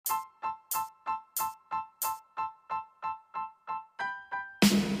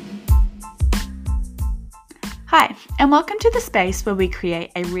Hi, and welcome to the space where we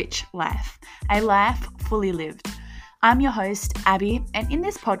create a rich life, a life fully lived. I'm your host, Abby, and in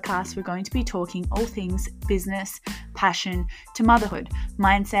this podcast, we're going to be talking all things business, passion, to motherhood,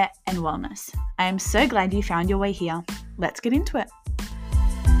 mindset, and wellness. I am so glad you found your way here. Let's get into it.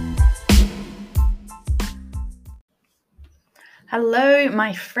 Hello,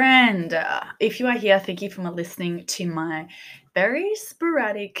 my friend. If you are here, thank you for listening to my very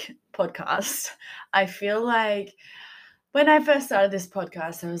sporadic podcast. I feel like when I first started this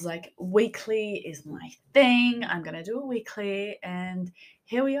podcast, I was like, weekly is my thing. I'm going to do a weekly. And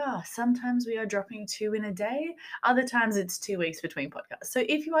here we are. Sometimes we are dropping 2 in a day. Other times it's 2 weeks between podcasts. So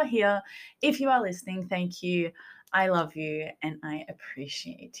if you are here, if you are listening, thank you. I love you and I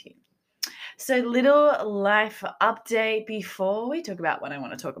appreciate you. So little life update before we talk about what I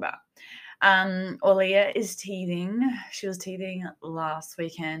want to talk about. Olia is teething. She was teething last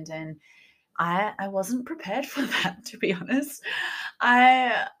weekend and I wasn't prepared for that, to be honest.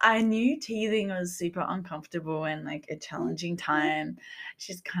 I knew teething was super uncomfortable and like a challenging time.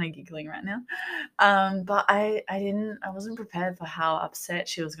 She's kind of giggling right now. But I wasn't prepared for how upset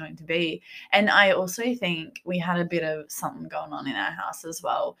she was going to be. And I also think we had a bit of something going on in our house as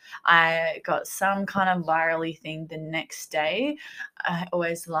well. I got some kind of virally thing the next day. I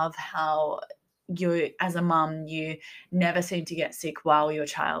always love how you as a mum, you never seem to get sick while your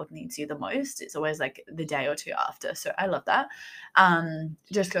child needs you the most. It's always like the day or two after. So I love that.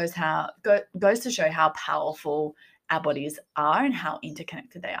 Just goes to show how powerful our bodies are and how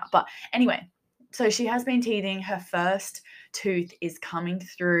interconnected they are. But anyway, so she has been teething. Her first tooth is coming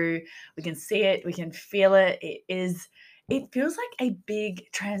through. We can see it. We can feel it. It feels like a big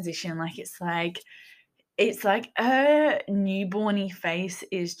transition. It's like her newborny face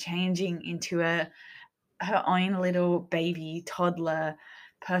is changing into her own little baby toddler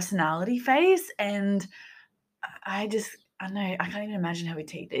personality face. And I don't know, I can't even imagine how we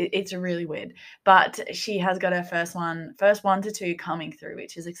teeth. It's really weird. But she has got her first 1 to 2 coming through,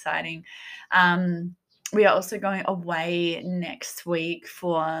 which is exciting. We are also going away next week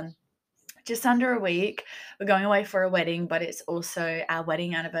for just under a week. We're going away for a wedding, but it's also our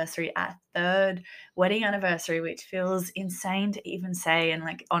wedding anniversary, our 3rd wedding anniversary, which feels insane to even say. And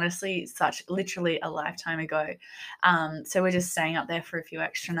like, honestly, such literally a lifetime ago. So we're just staying up there for a few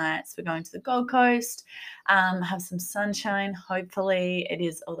extra nights. We're going to the Gold Coast, have some sunshine. Hopefully it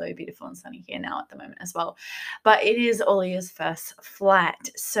is, although beautiful and sunny here now at the moment as well, but it is Olia's first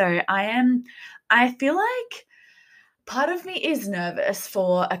flight. So I feel like, part of me is nervous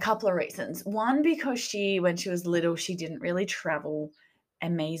for a couple of reasons. One, because when she was little, she didn't really travel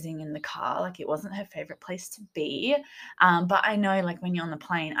amazing in the car. Like, it wasn't her favorite place to be. But I know, like, when you're on the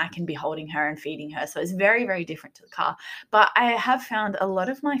plane, I can be holding her and feeding her. So it's very, very different to the car. But I have found a lot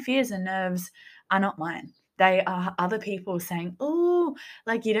of my fears and nerves are not mine. They are other people saying, oh,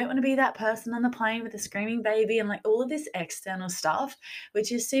 like, you don't want to be that person on the plane with a screaming baby, and like all of this external stuff,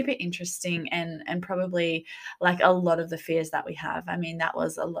 which is super interesting and probably like a lot of the fears that we have. I mean, that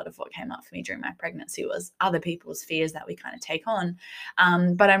was a lot of what came up for me during my pregnancy, was other people's fears that we kind of take on.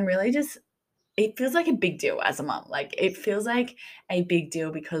 But I'm really it feels like a big deal as a mom. Like, it feels like a big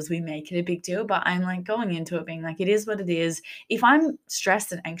deal because we make it a big deal, but I'm like going into it being like, it is what it is. If I'm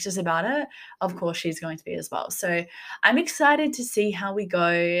stressed and anxious about it, of course she's going to be as well. So I'm excited to see how we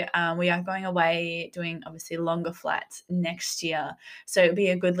go. We are going away doing obviously longer flights next year. So it'll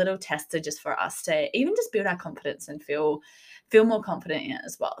be a good little tester just for us to even just build our confidence and feel more confident in it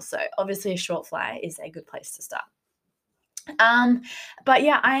as well. So obviously a short flight is a good place to start. But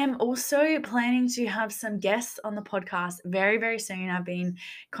yeah, I am also planning to have some guests on the podcast very, very soon. I've been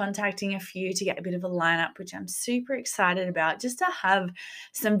contacting a few to get a bit of a lineup, which I'm super excited about, just to have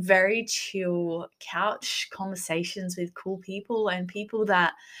some very chill couch conversations with cool people and people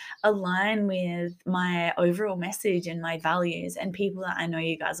that align with my overall message and my values, and people that I know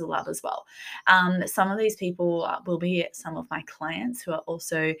you guys will love as well. Some of these people will be some of my clients who are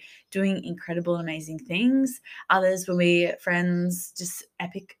also doing incredible, amazing things. Others will be friends, just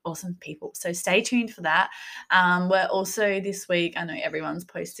epic, awesome people. So stay tuned for that. We're also this week, I know everyone's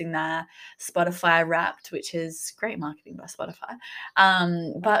posting their Spotify Wrapped, which is great marketing by Spotify.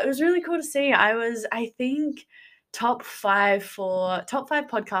 But it was really cool to see. I think, top five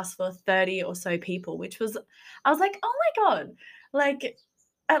podcasts for 30 or so people, I was like, oh my God, like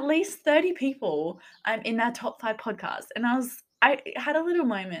at least 30 people in that top 5 podcasts. And I had a little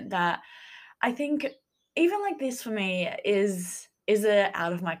moment that I think, even like this for me is a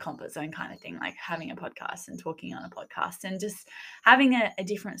out of my comfort zone kind of thing, like having a podcast and talking on a podcast and just having a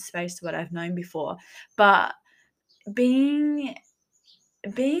different space to what I've known before. But being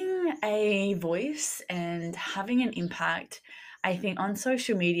being a voice and having an impact, I think on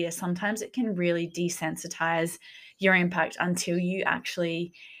social media, sometimes it can really desensitize your impact until you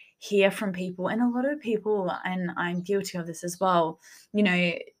actually hear from people. And a lot of people, and I'm guilty of this as well,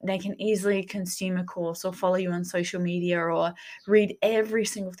 they can easily consume a course or follow you on social media or read every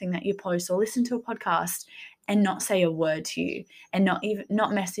single thing that you post or listen to a podcast and not say a word to you and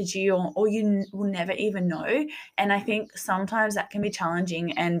not message you, or you will never even know. And I think sometimes that can be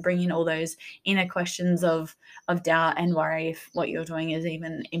challenging and bring in all those inner questions of doubt and worry if what you're doing is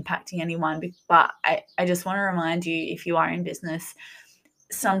even impacting anyone. But I just want to remind you, if you are in business,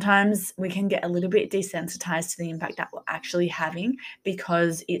 sometimes we can get a little bit desensitized to the impact that we're actually having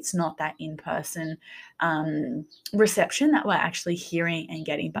because it's not that in-person reception that we're actually hearing and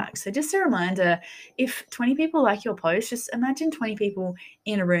getting back. So just a reminder, if 20 people like your post, just imagine 20 people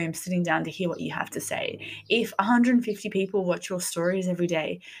in a room sitting down to hear what you have to say. If 150 people watch your stories every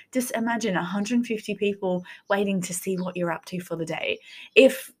day, just imagine 150 people waiting to see what you're up to for the day.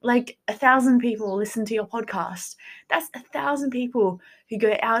 If like 1,000 people listen to your podcast, that's 1,000 people who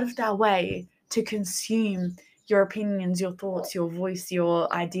go out of their way to consume your opinions, your thoughts, your voice,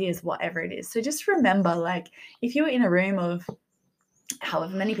 your ideas, whatever it is. So just remember, like, if you're in a room of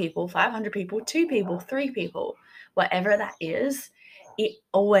however many people, 500 people, 2 people, 3 people, whatever that is, it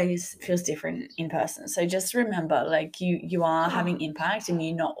always feels different in person. So just remember, like, you are having impact and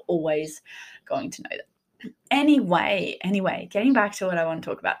you're not always going to know that. Anyway, getting back to what I want to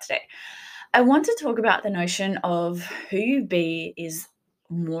talk about today. I want to talk about the notion of who you be is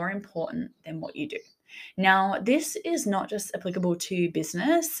more important than what you do. Now, this is not just applicable to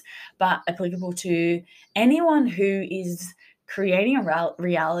business, but applicable to anyone who is creating a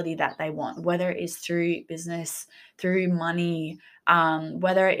reality that they want, whether it is through business, through money,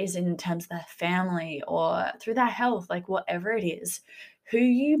 whether it is in terms of their family or through their health, like whatever it is, who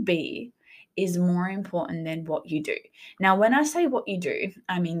you be is more important than what you do. Now, when I say what you do,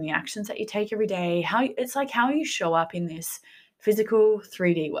 I mean the actions that you take every day, it's like how you show up in this physical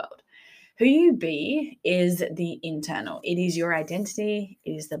 3D world. Who you be is the internal. It is your identity.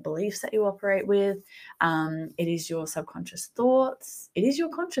 It is the beliefs that you operate with. It is your subconscious thoughts. It is your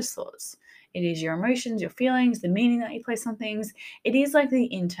conscious thoughts. It is your emotions, your feelings, the meaning that you place on things. It is like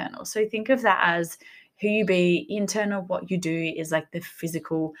the internal. So think of that as who you be. Internal, what you do is like the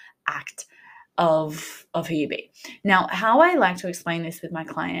physical act of who you be. Now, how I like to explain this with my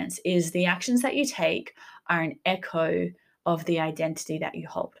clients is the actions that you take are an echo of the identity that you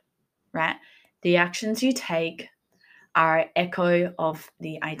hold, right? The actions you take are an echo of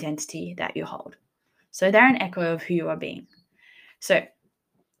the identity that you hold. So they're an echo of who you are being. So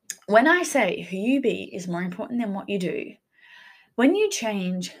when I say who you be is more important than what you do, when you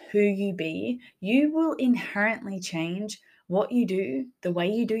change who you be, you will inherently change what you do, the way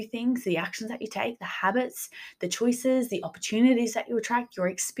you do things, the actions that you take, the habits, the choices, the opportunities that you attract, your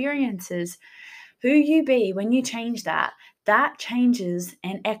experiences. Who you be, when you change that, that changes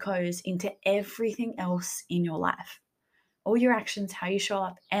and echoes into everything else in your life. All your actions, how you show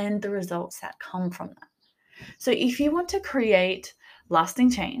up, and the results that come from that. So if you want to create lasting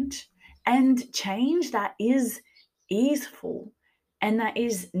change and change that is easeful and that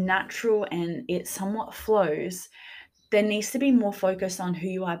is natural and it somewhat flows, there needs to be more focus on who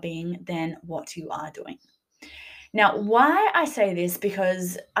you are being than what you are doing. Now, why I say this,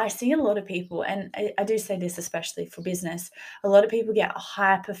 because I see a lot of people, and I do say this especially for business, a lot of people get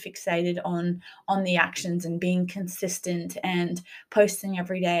hyper fixated on the actions and being consistent and posting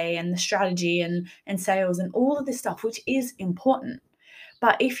every day and the strategy and sales and all of this stuff, which is important.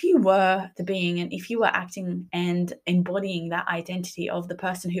 But if you were the being and if you were acting and embodying that identity of the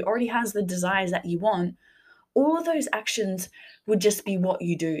person who already has the desires that you want, all of those actions would just be what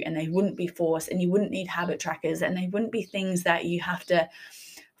you do, and they wouldn't be forced, and you wouldn't need habit trackers, and they wouldn't be things that you have to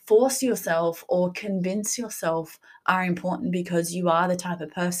force yourself or convince yourself are important, because you are the type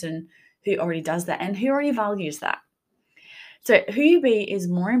of person who already does that and who already values that. So who you be is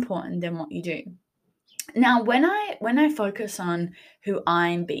more important than what you do. Now, when I focus on who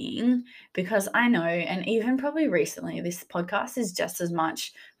I'm being, because I know, and even probably recently, this podcast is just as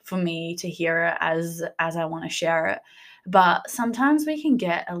much for me to hear it as I want to share it. But sometimes we can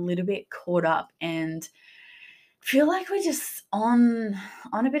get a little bit caught up and feel like we're just on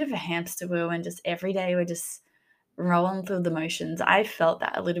a bit of a hamster wheel, and just every day we're just rolling through the motions. I felt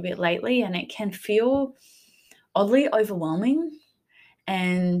that a little bit lately, and it can feel oddly overwhelming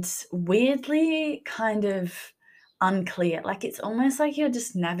and weirdly kind of unclear. Like it's almost like you're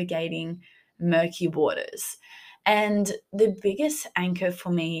just navigating murky waters. And the biggest anchor for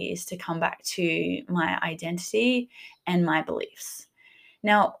me is to come back to my identity and my beliefs.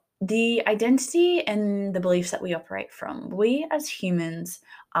 Now, the identity and the beliefs that we operate from, we as humans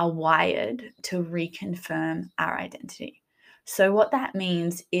are wired to reconfirm our identity. So what that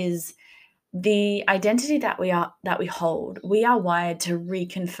means is the identity that we hold, we are wired to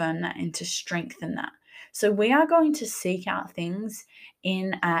reconfirm that and to strengthen that. So we are going to seek out things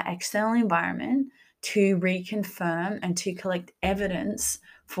in our external environment to reconfirm and to collect evidence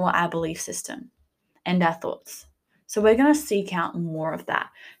for our belief system and our thoughts. So we're going to seek out more of that.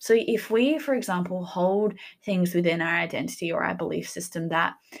 So if we, for example, hold things within our identity or our belief system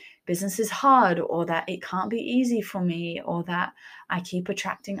that business is hard, or that it can't be easy for me, or that I keep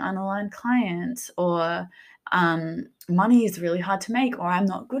attracting unaligned clients, or money is really hard to make, or I'm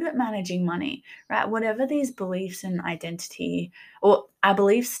not good at managing money, right? Whatever these beliefs and identity, or our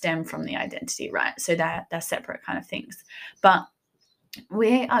beliefs stem from the identity, right? So they're separate kind of things. But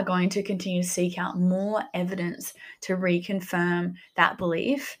we are going to continue to seek out more evidence to reconfirm that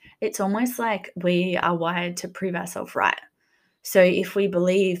belief. It's almost like we are wired to prove ourselves right. So if we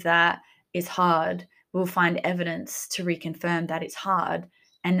believe that it's hard, we'll find evidence to reconfirm that it's hard,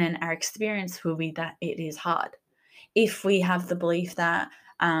 and then our experience will be that it is hard. If we have the belief that,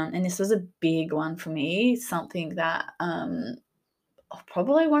 and this was a big one for me, something that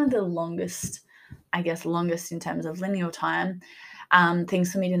probably one of the longest in terms of lineal time,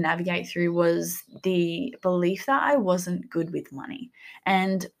 things for me to navigate through was the belief that I wasn't good with money.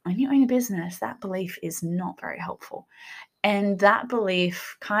 And when you own a business, that belief is not very helpful. And that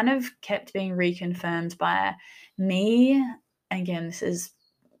belief kind of kept being reconfirmed by me. Again, this is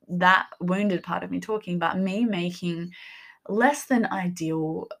that wounded part of me talking, but me making less than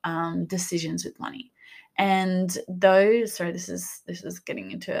ideal decisions with money. And those, sorry, this is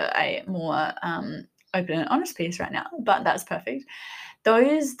getting into a more open and honest piece right now, but that's perfect.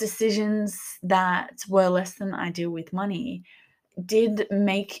 Those decisions that were less than ideal with money did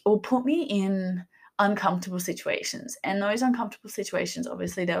make or put me in uncomfortable situations. And those uncomfortable situations,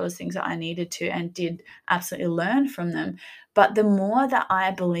 obviously, there was things that I needed to and did absolutely learn from them. But the more that I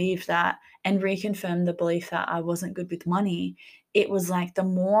believed that and reconfirmed the belief that I wasn't good with money, it was like the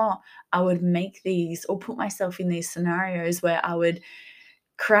more I would make these or put myself in these scenarios where I would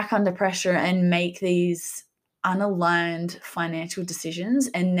crack under pressure and make these unaligned financial decisions,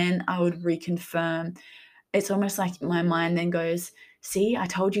 and then I would reconfirm. It's almost like my mind then goes, see, I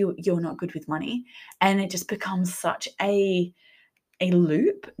told you you're not good with money. And it just becomes such a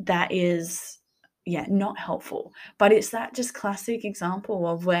loop that is, not helpful. But it's that just classic example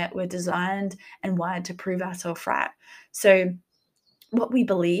of where we're designed and wired to prove ourselves right. So what we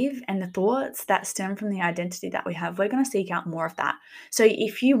believe and the thoughts that stem from the identity that we have, we're going to seek out more of that. So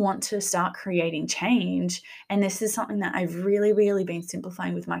if you want to start creating change, and this is something that I've really, really been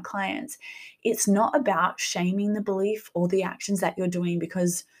simplifying with my clients, it's not about shaming the belief or the actions that you're doing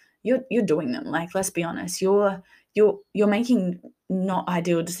because you're doing them. Like, let's be honest, you're making not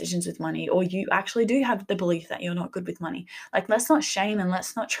ideal decisions with money, or you actually do have the belief that you're not good with money. Like, let's not shame and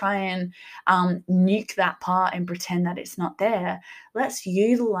let's not try and nuke that part and pretend that it's not there. Let's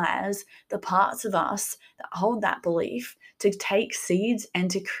utilize the parts of us that hold that belief to take seeds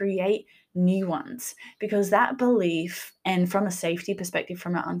and to create new ones, because that belief, and from a safety perspective,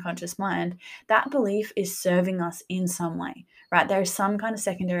 from our unconscious mind, that belief is serving us in some way, right? There is some kind of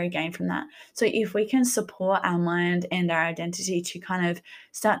secondary gain from that. So if we can support our mind and our identity to kind of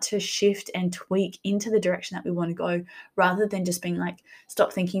start to shift and tweak into the direction that we want to go, rather than just being like,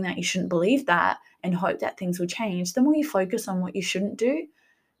 stop thinking that you shouldn't believe that and hope that things will change, the more you focus on what you shouldn't do,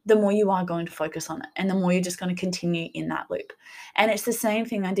 the more you are going to focus on it, and the more you're just going to continue in that loop. And it's the same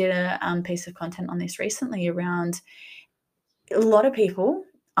thing. I did a piece of content on this recently around a lot of people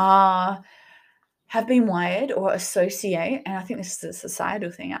have been wired or associate, and I think this is a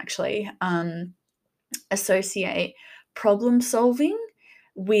societal thing actually, associate problem solving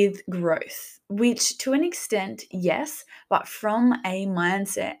with growth, which to an extent, yes, but from a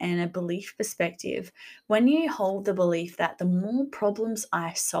mindset and a belief perspective, when you hold the belief that the more problems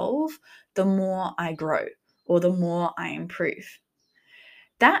I solve, the more I grow or the more I improve,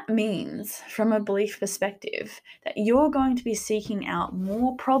 that means from a belief perspective that you're going to be seeking out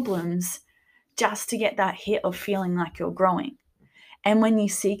more problems just to get that hit of feeling like you're growing. And when you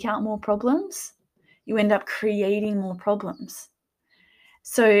seek out more problems, you end up creating more problems.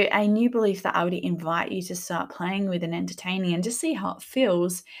 So a new belief that I would invite you to start playing with and entertaining and just see how it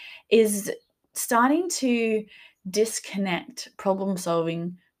feels is starting to disconnect problem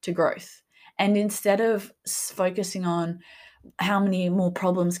solving to growth. And instead of focusing on how many more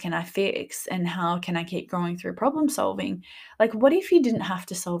problems can I fix and how can I keep growing through problem solving, like, what if you didn't have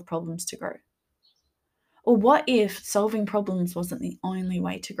to solve problems to grow? Or what if solving problems wasn't the only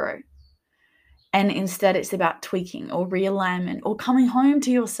way to grow? And instead, it's about tweaking or realignment or coming home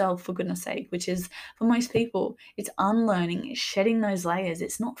to yourself, for goodness sake, which is for most people, it's unlearning, it's shedding those layers,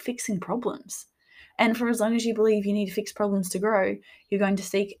 it's not fixing problems. And for as long as you believe you need to fix problems to grow, you're going to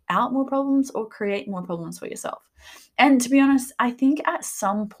seek out more problems or create more problems for yourself. And to be honest, I think at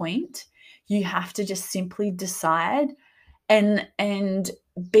some point, you have to just simply decide and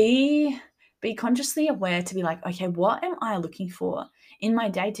be consciously aware to be like, okay, what am I looking for in my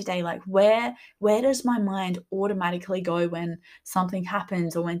day to day? Like, where does my mind automatically go when something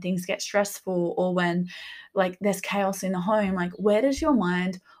happens, or when things get stressful, or when like there's chaos in the home? Like, where does your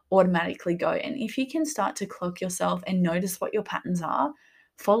mind automatically go? And if you can start to clock yourself and notice what your patterns are,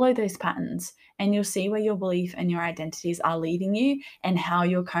 follow those patterns, and you'll see where your belief and your identities are leading you, and how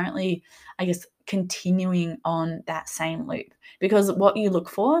you're currently, I guess, continuing on that same loop. Because what you look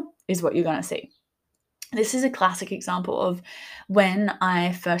for is what you're going to see. This is a classic example of when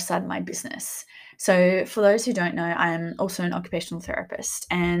I first started my business. So, for those who don't know, I'm also an occupational therapist,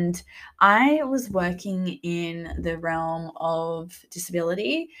 and I was working in the realm of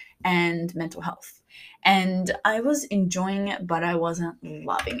disability and mental health. And I was enjoying it, but I wasn't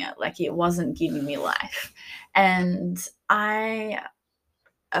loving it. Like, it wasn't giving me life. And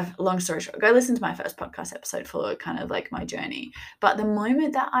long story short, go listen to my first podcast episode for kind of like my journey. But the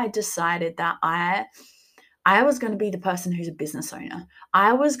moment that I decided that I was going to be the person who's a business owner,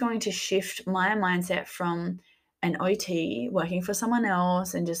 I was going to shift my mindset from an OT working for someone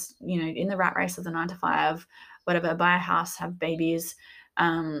else and just, in the rat race of the 9 to 5, whatever, buy a house, have babies,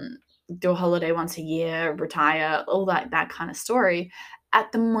 do a holiday once a year, retire, all that kind of story.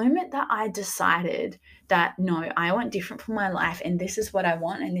 At the moment that I decided that, no, I want different for my life, and this is what I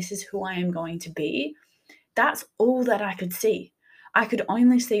want, and this is who I am going to be, that's all that I could see. I could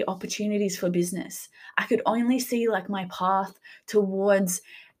only see opportunities for business. I could only see like my path towards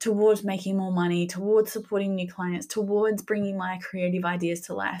making more money, towards supporting new clients, towards bringing my creative ideas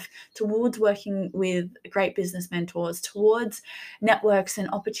to life, towards working with great business mentors, towards networks and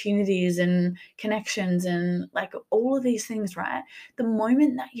opportunities and connections and like all of these things, right? The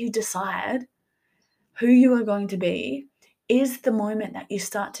moment that you decide who you are going to be is the moment that you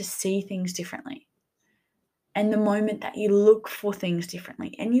start to see things differently. And the moment that you look for things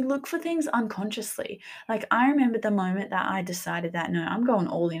differently, and you look for things unconsciously. Like, I remember the moment that I decided that, no, I'm going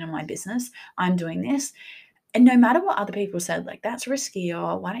all in on my business. I'm doing this. And no matter what other people said, like, that's risky,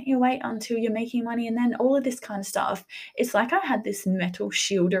 or why don't you wait until you're making money, and then all of this kind of stuff. It's like I had this metal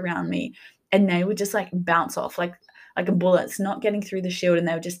shield around me, and they would just like bounce off like a bullet's not getting through the shield, and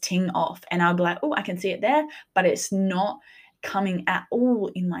they would just ting off. And I'd be like, oh, I can see it there, but it's not coming at all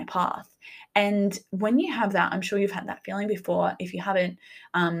in my path. And when you have that, I'm sure you've had that feeling before. If you haven't,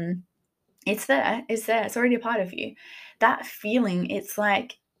 it's there. It's there. It's already a part of you. That feeling, it's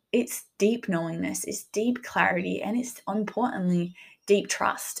like, it's deep knowingness, it's deep clarity, and it's importantly deep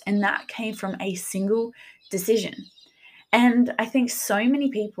trust. And that came from a single decision. And I think so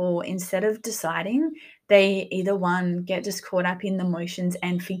many people, instead of deciding, they either one, get just caught up in the motions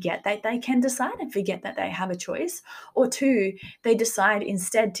and forget that they can decide and forget that they have a choice, or two, they decide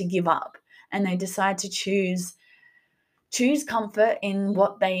instead to give up, and they decide to choose comfort in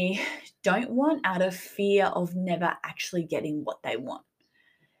what they don't want out of fear of never actually getting what they want.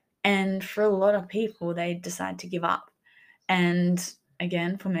 And for a lot of people, they decide to give up. And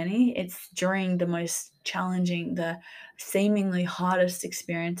again, for many, it's during the most challenging, the seemingly hardest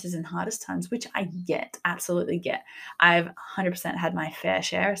experiences and hardest times, which I absolutely get. I've 100% had my fair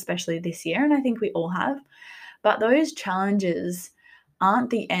share, especially this year, and I think we all have. But those challenges aren't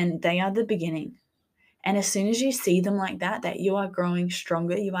the end, they are the beginning. And as soon as you see them like that you are growing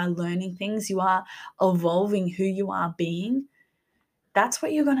stronger, you are learning things, you are evolving who you are being, that's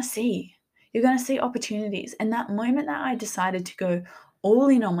what you're going to see. You're going to see opportunities. And that moment that I decided to go all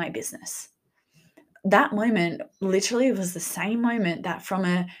in on my business, that moment literally was the same moment that, from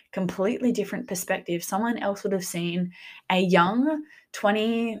a completely different perspective, someone else would have seen a young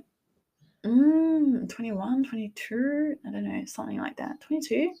 21, 22, I don't know, something like that,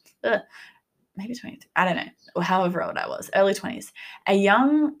 22, maybe 22, I don't know, or however old I was, early 20s, a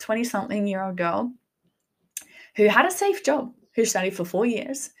young 20-something-year-old girl who had a safe job, who studied for 4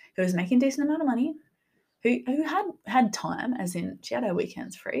 years, who was making a decent amount of money, who had time, as in she had her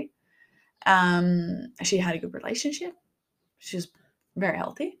weekends free. She had a good relationship. She was very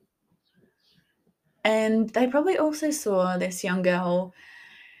healthy. And they probably also saw this young girl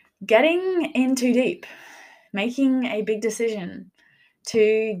getting in too deep, making a big decision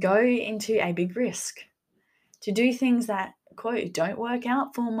to go into a big risk, to do things that quote, don't work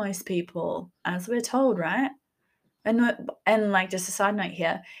out for most people, as we're told, right? And like, just a side note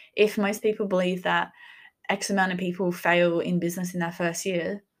here, if most people believe that X amount of people fail in business in their first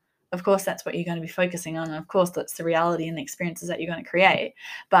year, of course that's what you're going to be focusing on. And of course that's the reality and the experiences that you're going to create.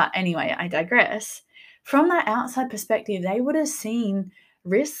 But anyway, I digress. From that outside perspective, they would have seen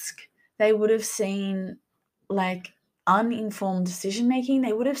risk. They would have seen like uninformed decision making.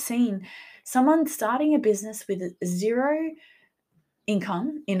 They would have seen someone starting a business with zero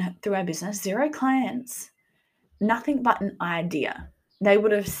income in through our business, zero clients, nothing but an idea. They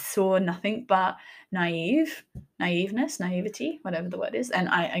would have saw nothing but naiveness, naivety, whatever the word is. And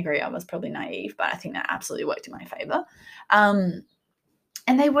I agree, I was probably naive, but I think that absolutely worked in my favor.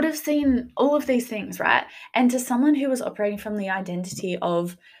 And they would have seen all of these things, right? And to someone who was operating from the identity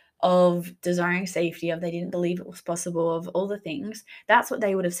of desiring safety, of they didn't believe it was possible, of all the things, that's what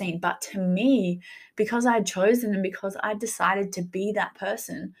they would have seen. But to me, because I'd chosen and because I decided to be that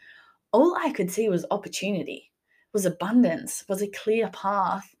person, all I could see was opportunity, was abundance, was a clear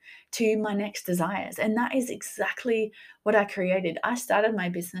path to my next desires. And that is exactly what I created. I started my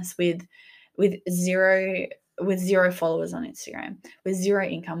business with zero followers on Instagram, with zero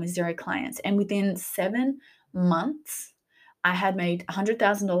income, with zero clients. And within 7 months, I had made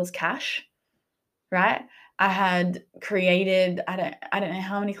 $100,000 cash, right? I had created, I don't know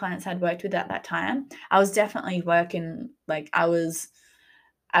how many clients I'd worked with at that time. I was definitely working, like I was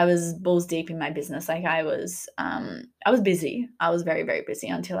balls deep in my business. Like I was busy. I was very, very busy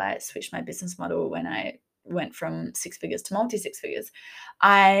until I switched my business model when I went from 6 figures to multi 6 figures.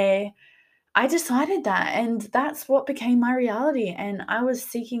 I decided that, and that's what became my reality. And I was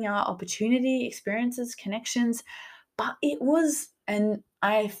seeking out opportunity, experiences, connections, but it was, and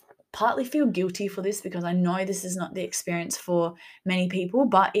I partly feel guilty for this because I know this is not the experience for many people,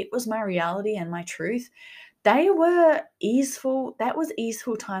 but it was my reality and my truth. That was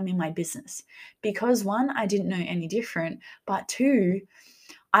easeful time in my business because one, I didn't know any different, but two,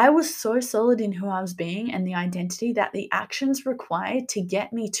 I was so solid in who I was being and the identity that the actions required to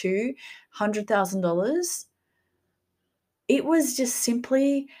get me to $100,000, it was just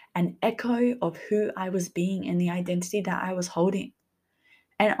simply an echo of who I was being and the identity that I was holding.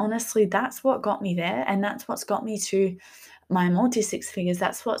 And honestly, that's what got me there. And that's what's got me to my multi 6 figures.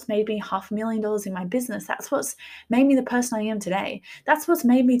 That's what's made me $500,000 in my business. That's what's made me the person I am today. That's what's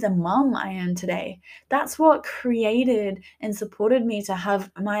made me the mom I am today. That's what created and supported me to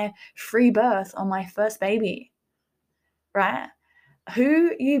have my free birth on my first baby, right?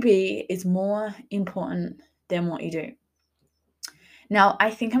 Who you be is more important than what you do. Now, I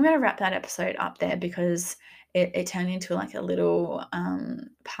think I'm going to wrap that episode up there because it turned into like a little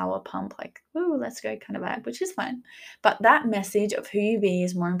power pump, like, ooh, let's go kind of vibe, which is fine. But that message of who you be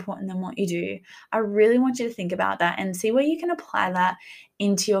is more important than what you do. I really want you to think about that and see where you can apply that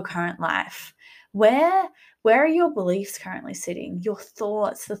into your current life. Where are your beliefs currently sitting? Your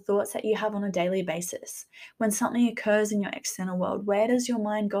thoughts, the thoughts that you have on a daily basis. When something occurs in your external world, where does your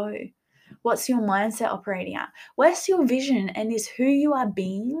mind go? What's your mindset operating at? Where's your vision, and is who you are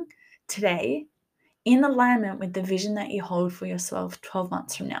being today in alignment with the vision that you hold for yourself 12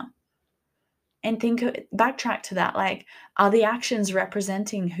 months from now? And backtrack to that. Like, are the actions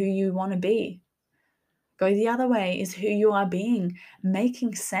representing who you want to be? Go the other way. Is who you are being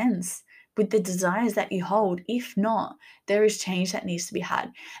making sense with the desires that you hold? If not, there is change that needs to be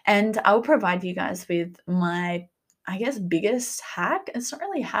had. And I'll provide you guys with my, I guess, biggest hack. It's not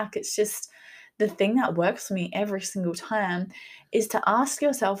really a hack. It's just the thing that works for me every single time is to ask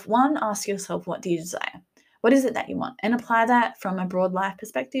yourself, what do you desire? What is it that you want? And apply that from a broad life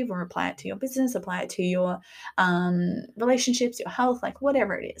perspective, or apply it to your business, apply it to your relationships, your health, like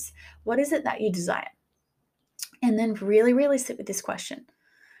whatever it is. What is it that you desire? And then really, really sit with this question.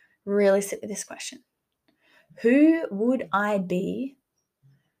 Really sit with this question. Who would I be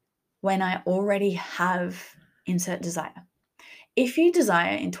when I already have insert desire? If you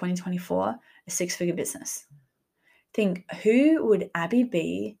desire in 2024 a 6-figure business, think, who would Abby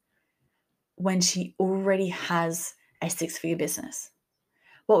be when she already has a 6-figure business?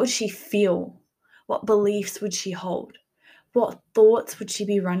 What would she feel? What beliefs would she hold? What thoughts would she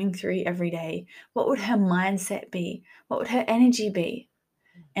be running through every day? What would her mindset be? What would her energy be?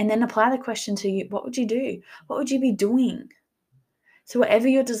 And then apply the question to you. What would you do? What would you be doing? So whatever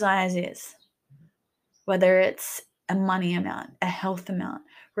your desires is, whether it's a money amount, a health amount,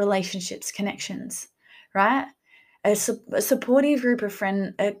 relationships, connections, right? A supportive group of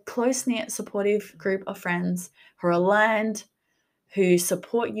friends, a close-knit supportive group of friends who are aligned, who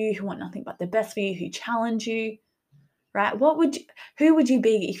support you, who want nothing but the best for you, who challenge you, right? Who would you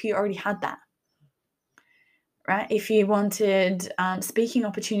be if you already had that? right? If you wanted speaking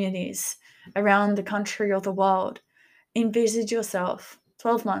opportunities around the country or the world, envisage yourself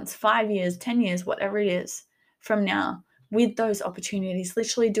 12 months, 5 years, 10 years, whatever it is from now with those opportunities,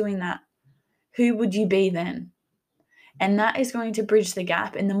 literally doing that. Who would you be then? And that is going to bridge the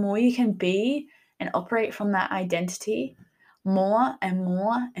gap. And the more you can be and operate from that identity, more and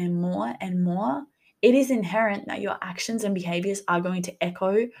more and more and more, it is inherent that your actions and behaviors are going to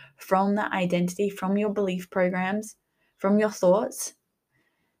echo from that identity, from your belief programs, from your thoughts.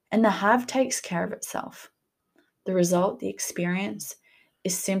 And the have takes care of itself. The result, the experience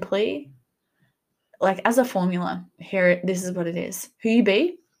is simply like as a formula. Here, this is what it is. Who you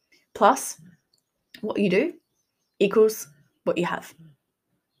be plus what you do equals what you have.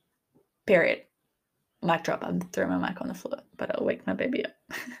 Period. Mic drop. I'm throwing my mic on the floor, but I'll wake my baby up.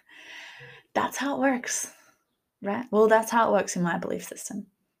 That's how it works, right? Well, that's how it works in my belief system.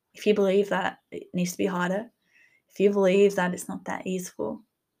 If you believe that it needs to be harder, if you believe that it's not that easeful,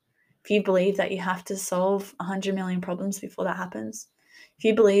 if you believe that you have to solve 100 million problems before that happens, if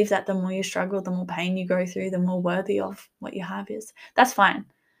you believe that the more you struggle, the more pain you go through, the more worthy of what you have is, that's fine.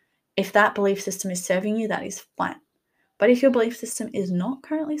 If that belief system is serving you, that is fine. But if your belief system is not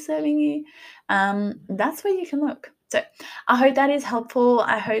currently serving you, that's where you can look. So I hope that is helpful.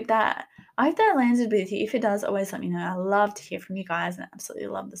 I hope that landed with you. If it does, always let me know. I love to hear from you guys and I absolutely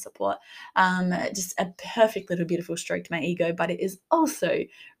love the support. Just a perfect little beautiful stroke to my ego, but it is also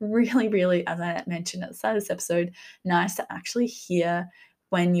really, really, as I mentioned at the start of this episode, nice to actually hear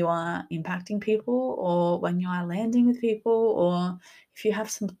when you are impacting people or when you are landing with people or if you have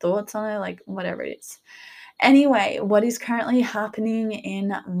some thoughts on it, like whatever it is. Anyway, what is currently happening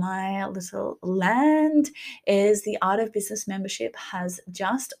in my little land is the Art of Business membership has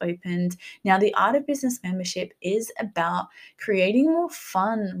just opened. Now, the Art of Business membership is about creating more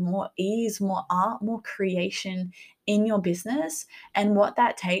fun, more ease, more art, more creation in your business. And what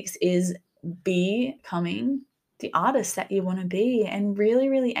that takes is becoming the artist that you want to be and really,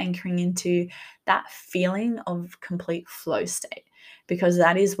 really anchoring into that feeling of complete flow state, because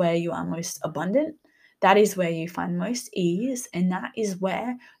that is where you are most abundant. That is where you find most ease, and that is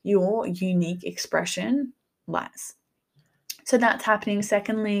where your unique expression lies. So that's happening.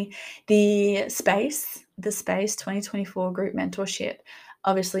 Secondly, the space 2024 group mentorship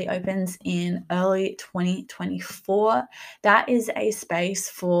obviously opens in early 2024. That is a space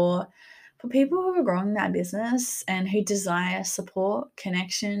for people who are growing their business and who desire support,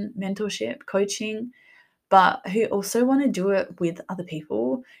 connection, mentorship, coaching, but who also want to do it with other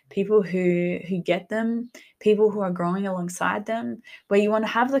people who get them, people who are growing alongside them, where you want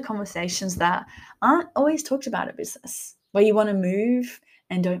to have the conversations that aren't always talked about at business, where you want to move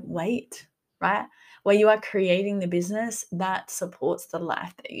and don't wait, right? Where you are creating the business that supports the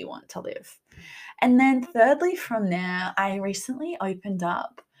life that you want to live. And then thirdly, from there, I recently opened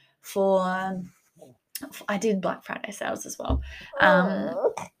up I did Black Friday sales as well.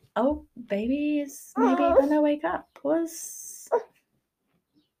 Oh, baby's maybe gonna wake up. Pause.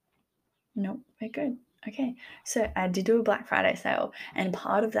 Nope, we're good. Okay, so I did do a Black Friday sale, and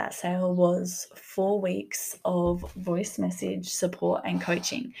part of that sale was 4 weeks of voice message support and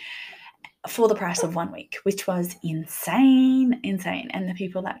coaching for the price of 1 week, which was insane. And the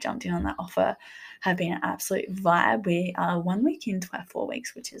people that jumped in on that offer have been an absolute vibe. We are 1 week into our 4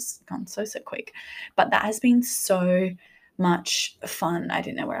 weeks, which has gone so quick, but that has been so much fun. I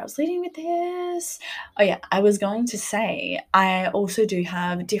didn't know where I was leading with this. Oh yeah, I was going to say I also do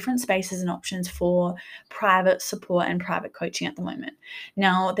have different spaces and options for private support and private coaching at the moment.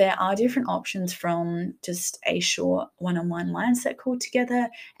 Now, there are different options from just a short one-on-one mindset call together,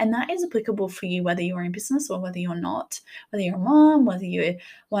 and that is applicable for you whether you're in business or whether you're not, whether you're a mom, whether you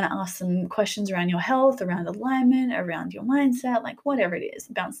want to ask some questions around your health, around alignment, around your mindset, like whatever it is,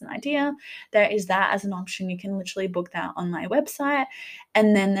 bounce an idea. There is that as an option. You can literally book that on my website.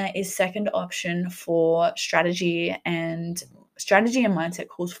 And then there is second option for strategy and mindset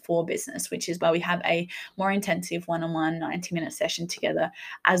calls for business, which is where we have a more intensive one-on-one 90-minute session together,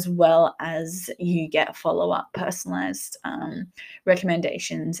 as well as you get follow-up personalized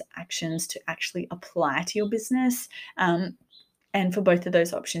recommendations, actions to actually apply to your business. And for both of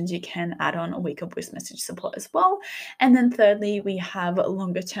those options, you can add on a week of voice message support as well. And then thirdly, we have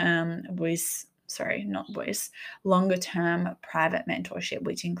longer term private mentorship,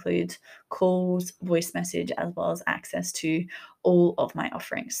 which includes calls, voice message, as well as access to all of my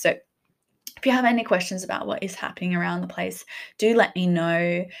offerings. So if you have any questions about what is happening around the place, do let me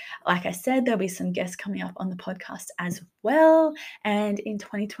know. Like I said, there'll be some guests coming up on the podcast as well. And in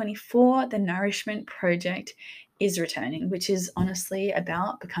 2024, the Nourishment Project is returning, which is honestly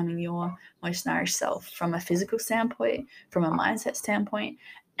about becoming your most nourished self from a physical standpoint, from a mindset standpoint,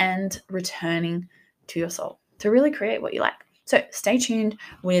 and returning to your soul to really create what you like. So stay tuned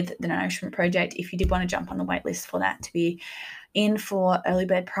with the Nourishment Project. If you did want to jump on the waitlist for that to be in for early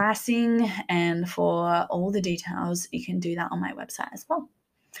bird pricing and for all the details, you can do that on my website as well.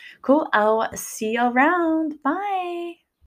 Cool. I'll see you around. Bye.